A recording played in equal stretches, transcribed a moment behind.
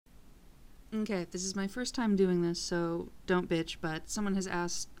Okay, this is my first time doing this, so don't bitch, but someone has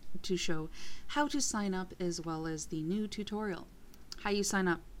asked to show how to sign up as well as the new tutorial. How you sign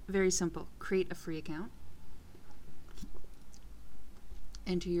up, very simple. Create a free account.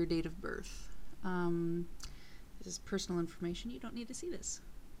 Enter your date of birth. This is personal information. You don't need to see this.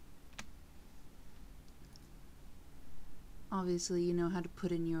 Obviously, you know how to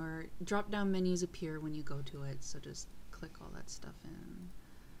put in your drop-down menus appear when you go to it, so just click all that stuff in.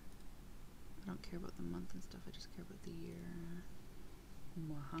 I don't care about the month and stuff, I just care about the year.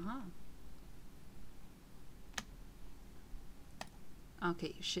 Mwahaha.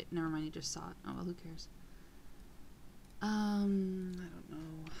 Okay, shit, never mind, you just saw it. Oh well, who cares? I don't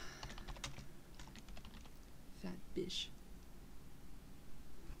know. Fat bish.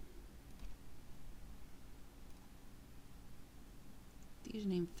 The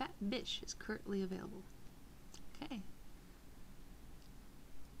username Fat Bish is currently available. Okay.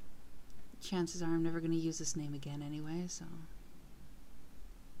 Chances are I'm never going to use this name again anyway, so...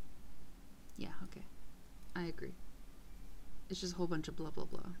 Yeah, okay. I agree. It's just a whole bunch of blah blah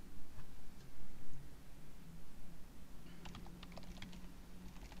blah.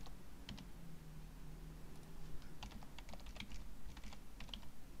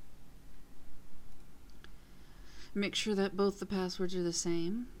 Make sure that both the passwords are the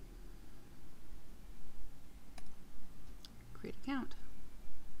same. Create account.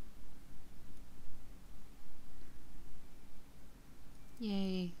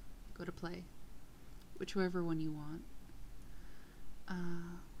 Yay. Go to play. Whichever one you want.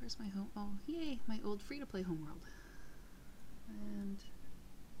 Where's my home? Oh, yay, my old free-to-play homeworld. And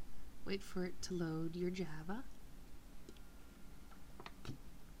wait for it to load your Java.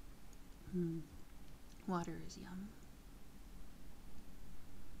 Water is yum.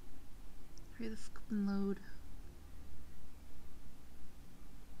 Hurry the fucking load.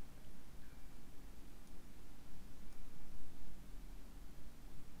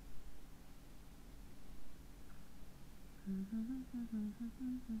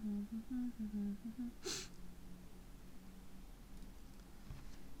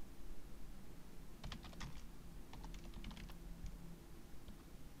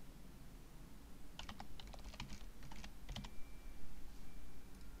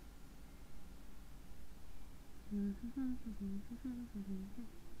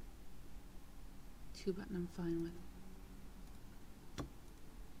 Two button I'm fine with.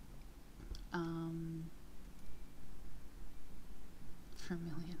 For a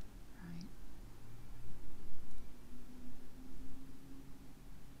million, right?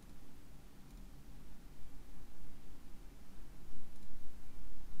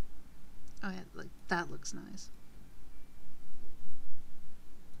 Oh yeah, like that looks nice.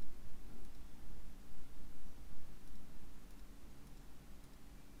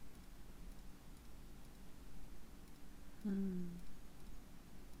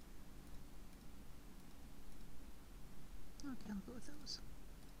 Okay, I'll go with those.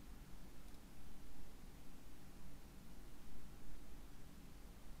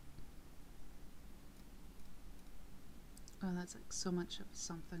 Oh, that's like so much of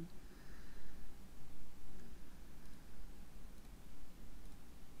something.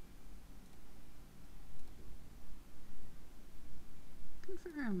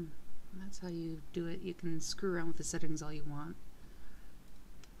 Confirm. That's how you do it. You can screw around with the settings all you want.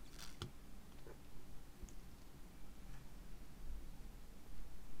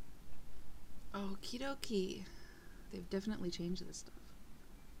 Okie dokie. They've definitely changed this stuff.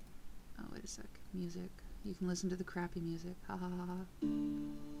 Oh, wait a sec. Music. You can listen to the crappy music. Ha ha ha ha.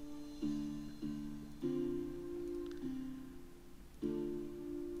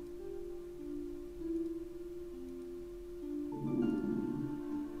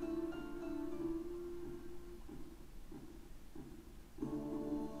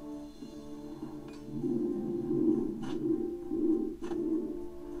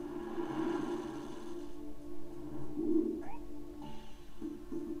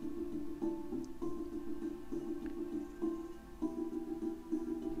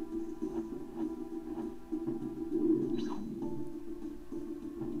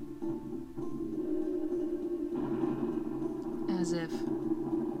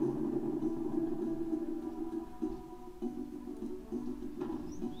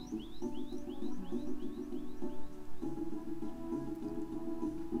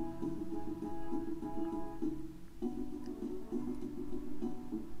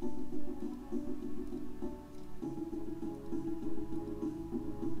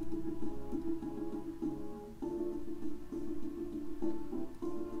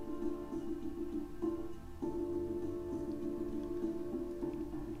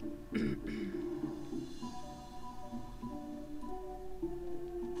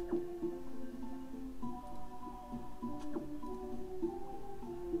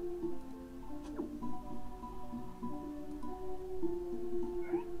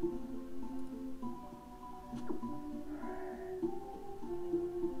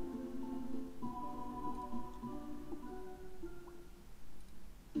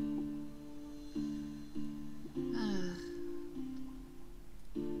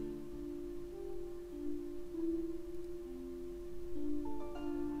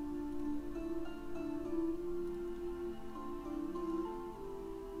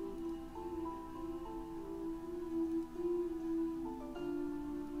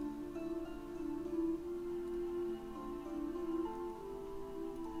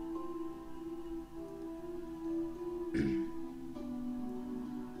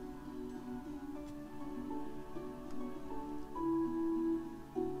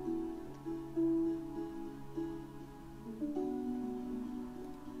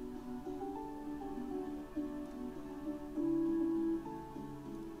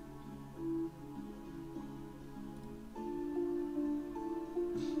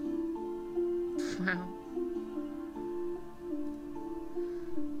 Wow.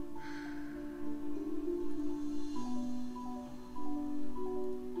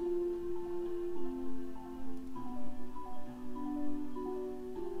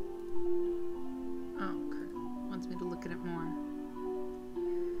 Oh, crap. Wants me to look at it more.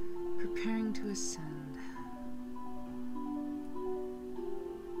 Preparing to ascend.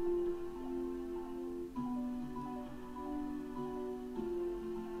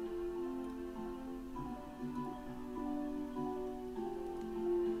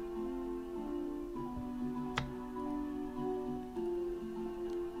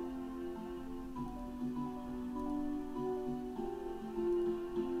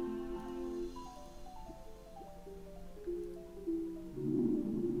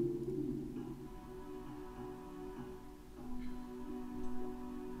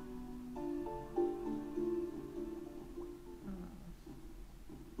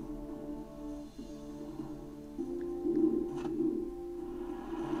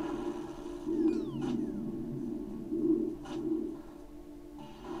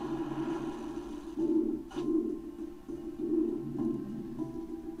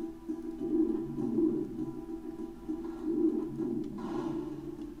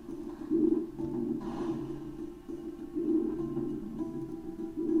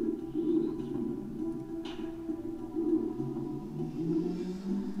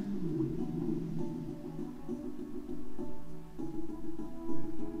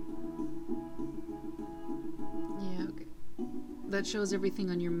 Yeah, okay. That shows everything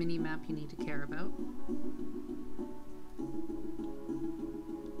on your mini map you need to care about.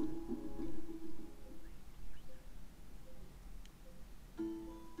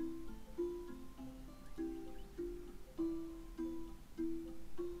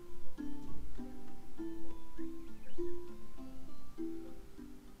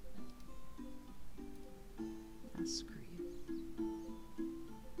 That's great.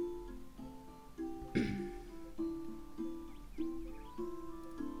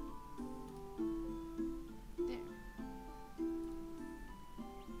 There.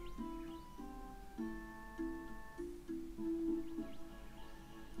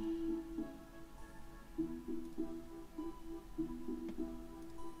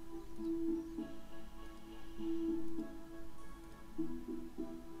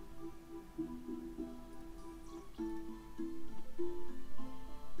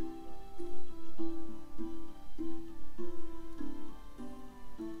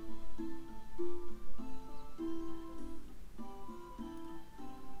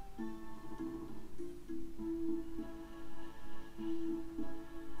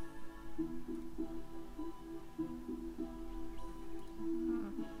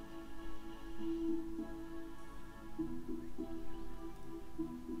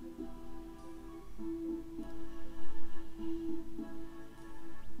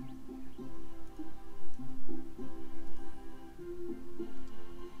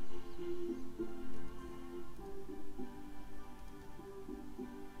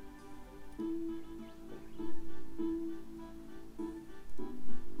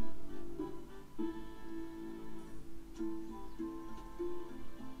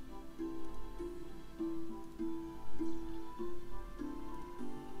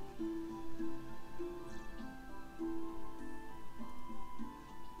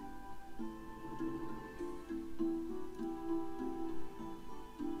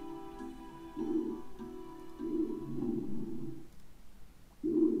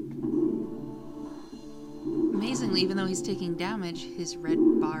 Amazingly, even though he's taking damage, his red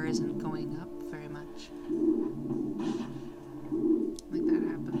bar isn't going up very much. Like that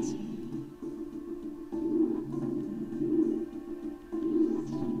happens.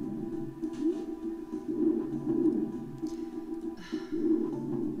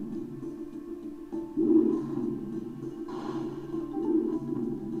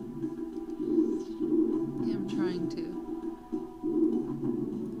 Yeah, I'm trying to.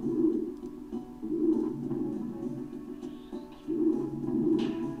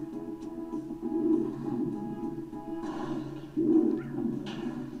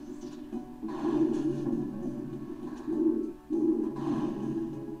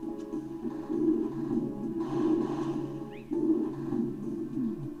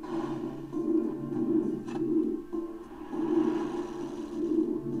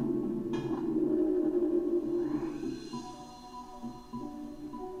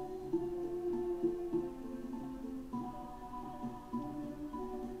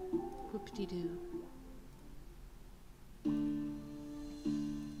 Whoop-de-doo.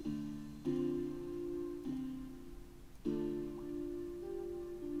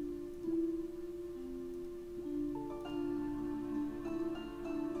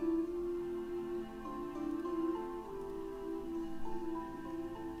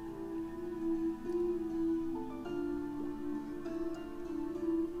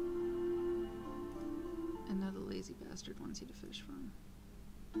 bastard wants you to fish for him.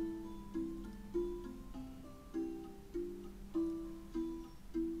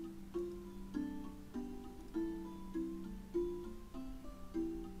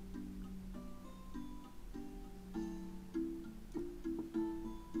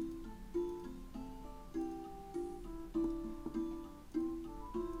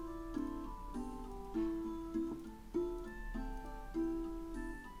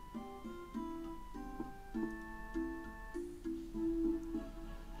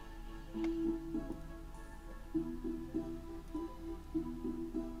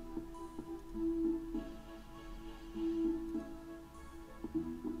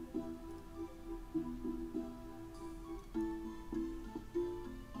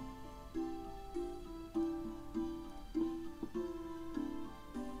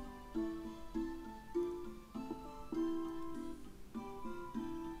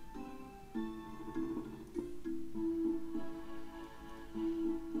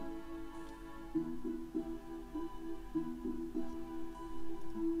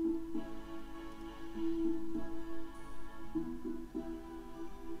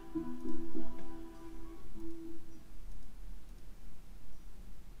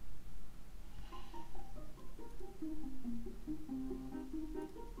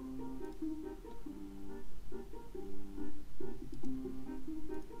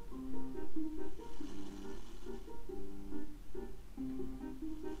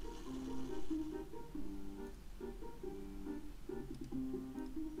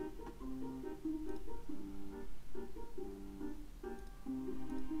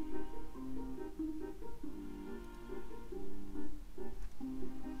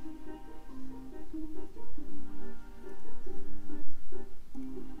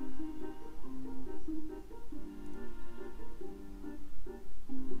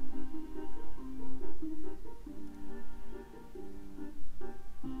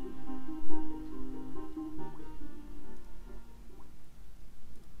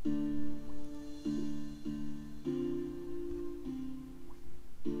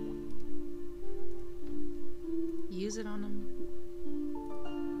 Use it on them.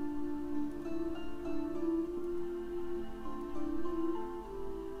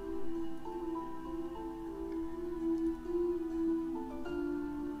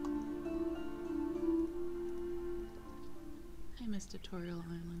 I miss Tutorial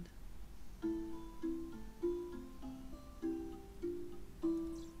Island.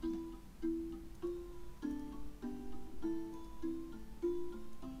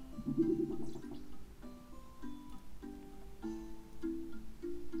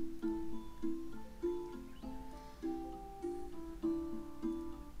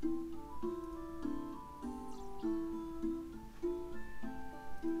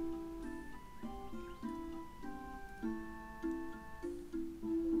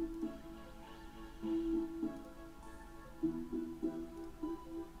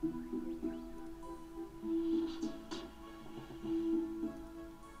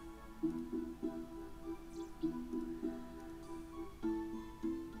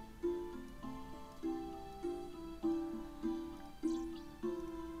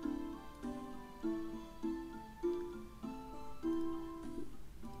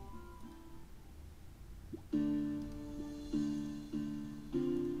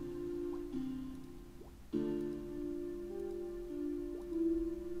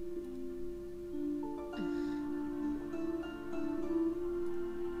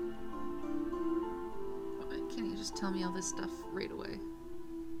 Just tell me all this stuff right away.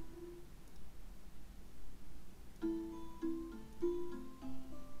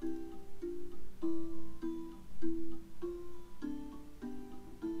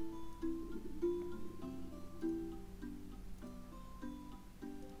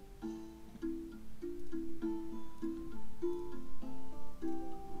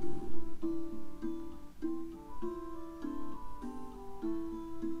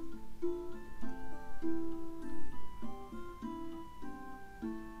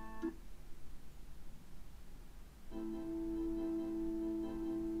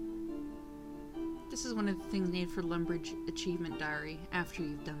 This is one of the things needed for Lumbridge Achievement Diary after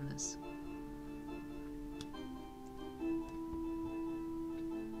you've done this.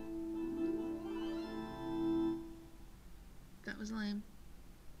 That was lame.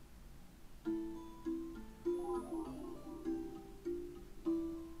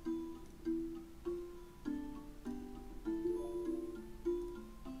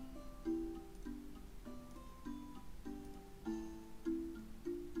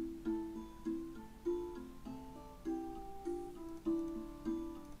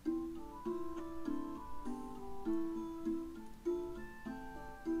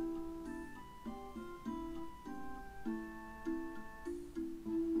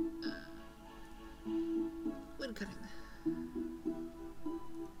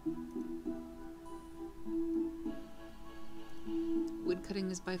 Wood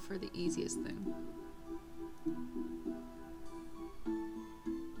cutting is by far the easiest thing.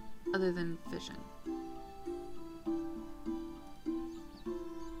 Other than fishing.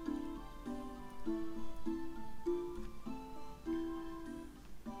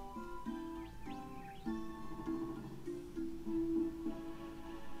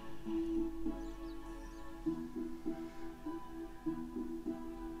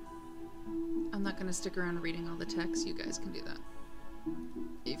 I'm not going to stick around reading all the text. You guys can do that.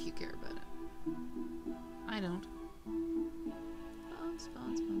 If you care about it. I don't.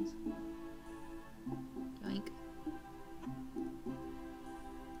 Spawns. Doink.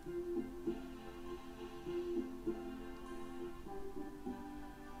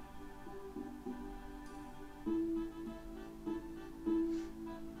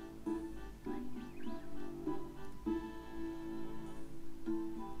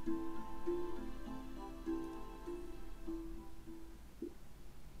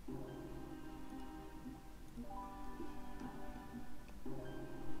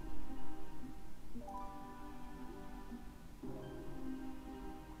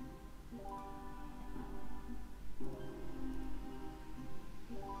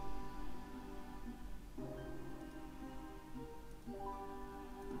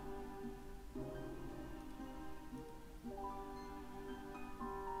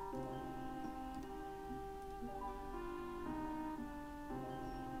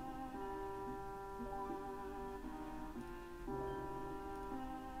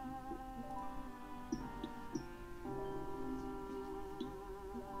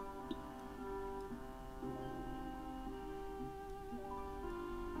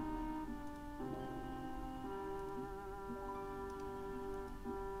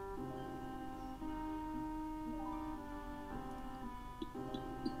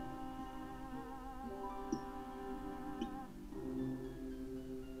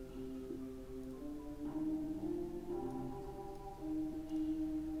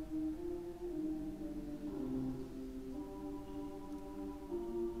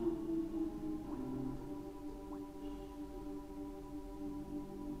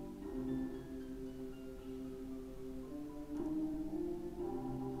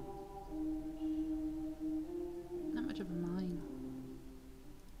 Of a mine.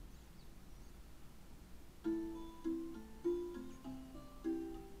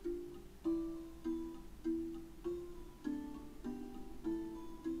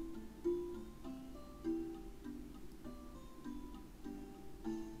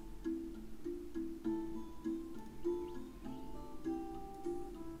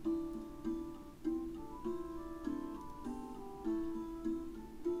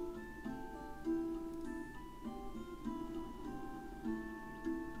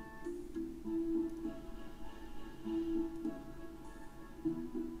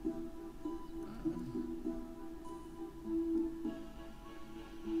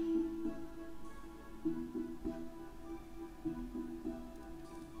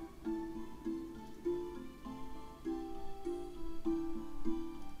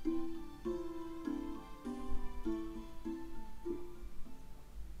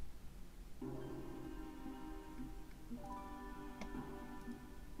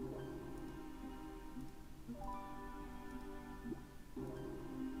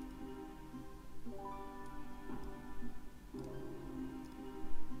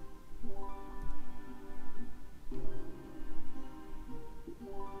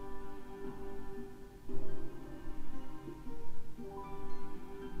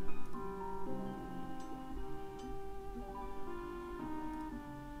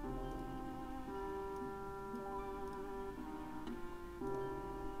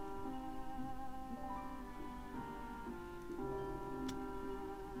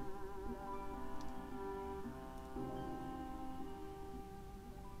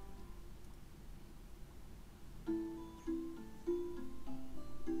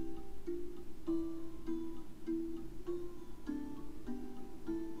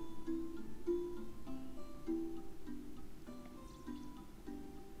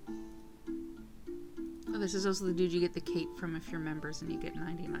 This is also the dude you get the cape from if you're members and you get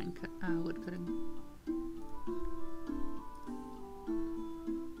 99 wood cutting.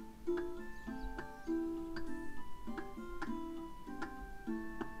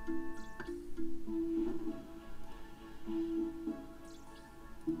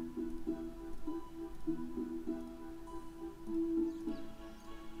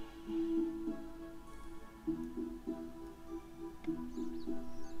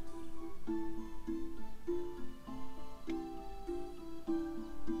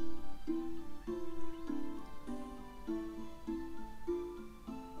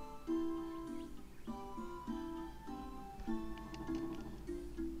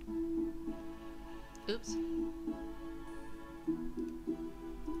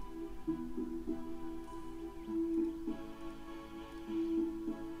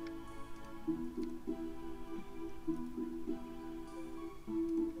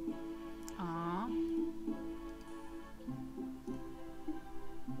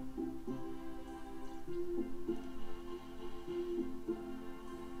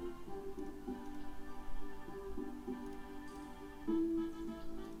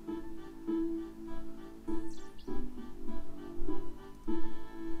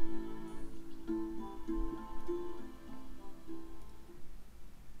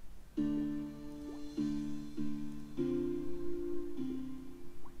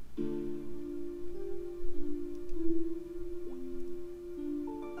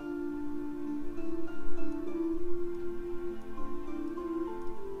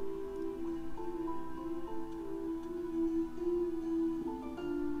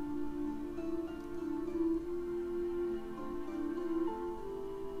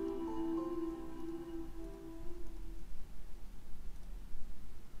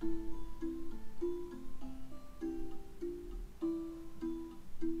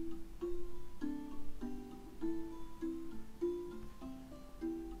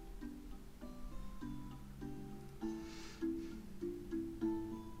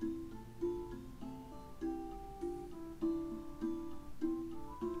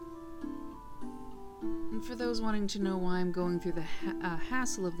 those wanting to know why I'm going through the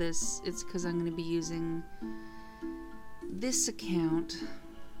hassle of this, it's because I'm going to be using this account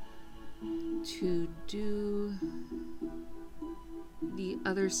to do the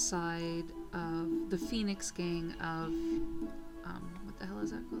other side of the Phoenix gang of, what the hell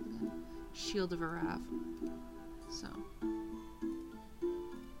is that called again? Shield of Arav. So,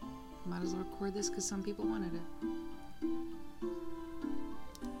 might as well record this because some people wanted it.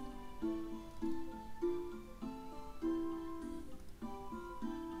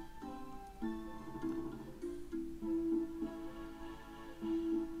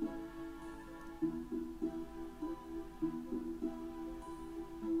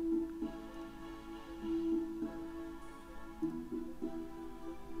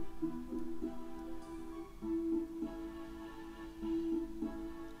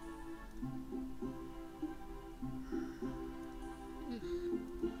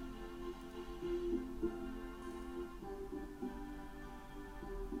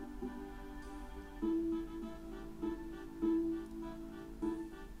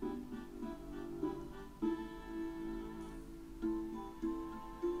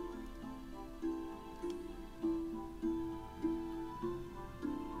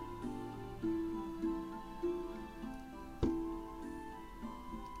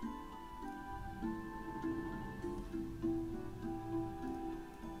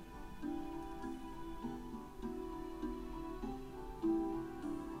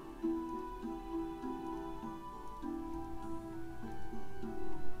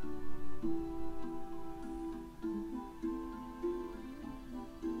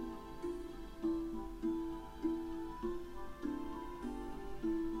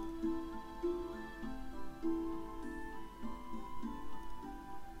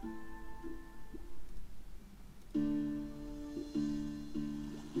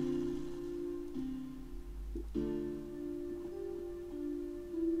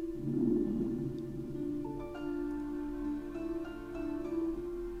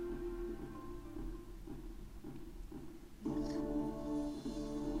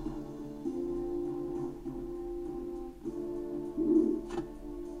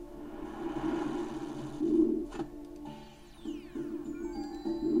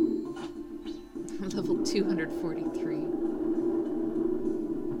 Level 243.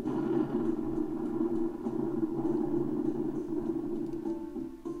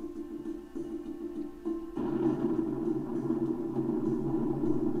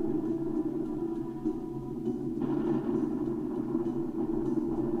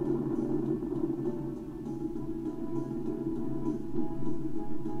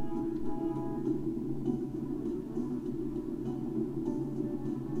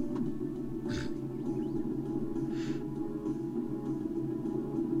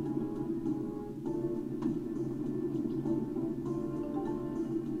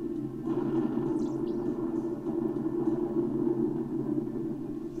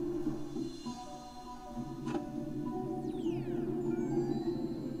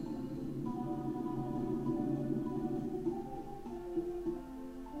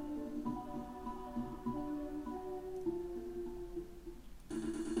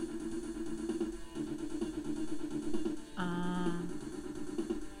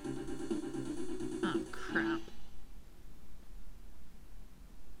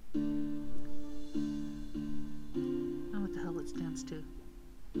 Too.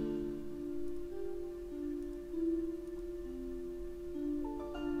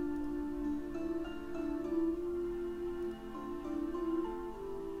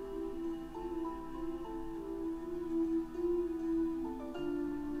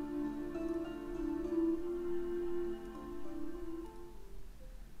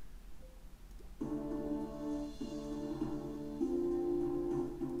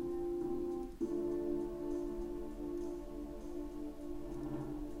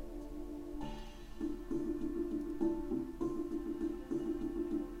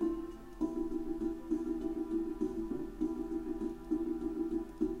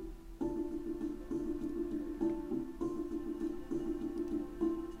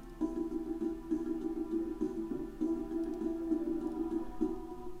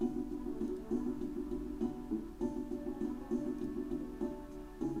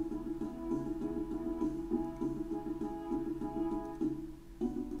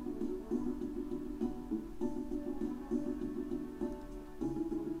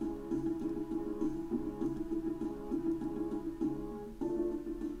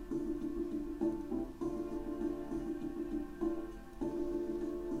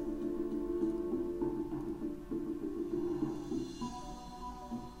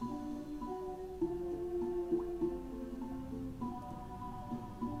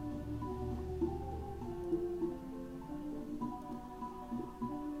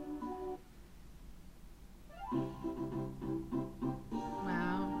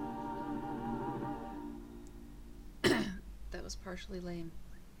 partially lame.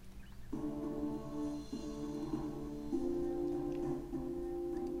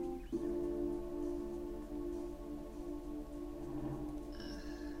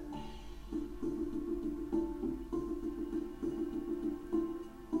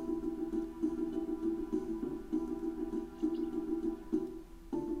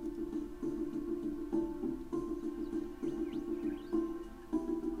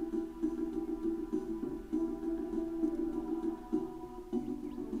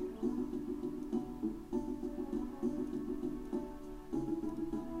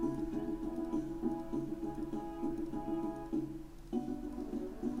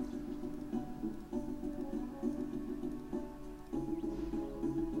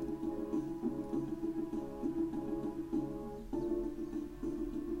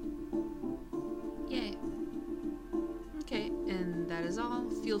 Yay. Okay, and that is all.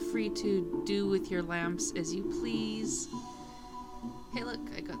 Feel free to do with your lamps as you please. Hey look,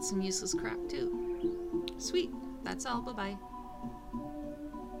 I got some useless crap too. Sweet, that's all, bye-bye.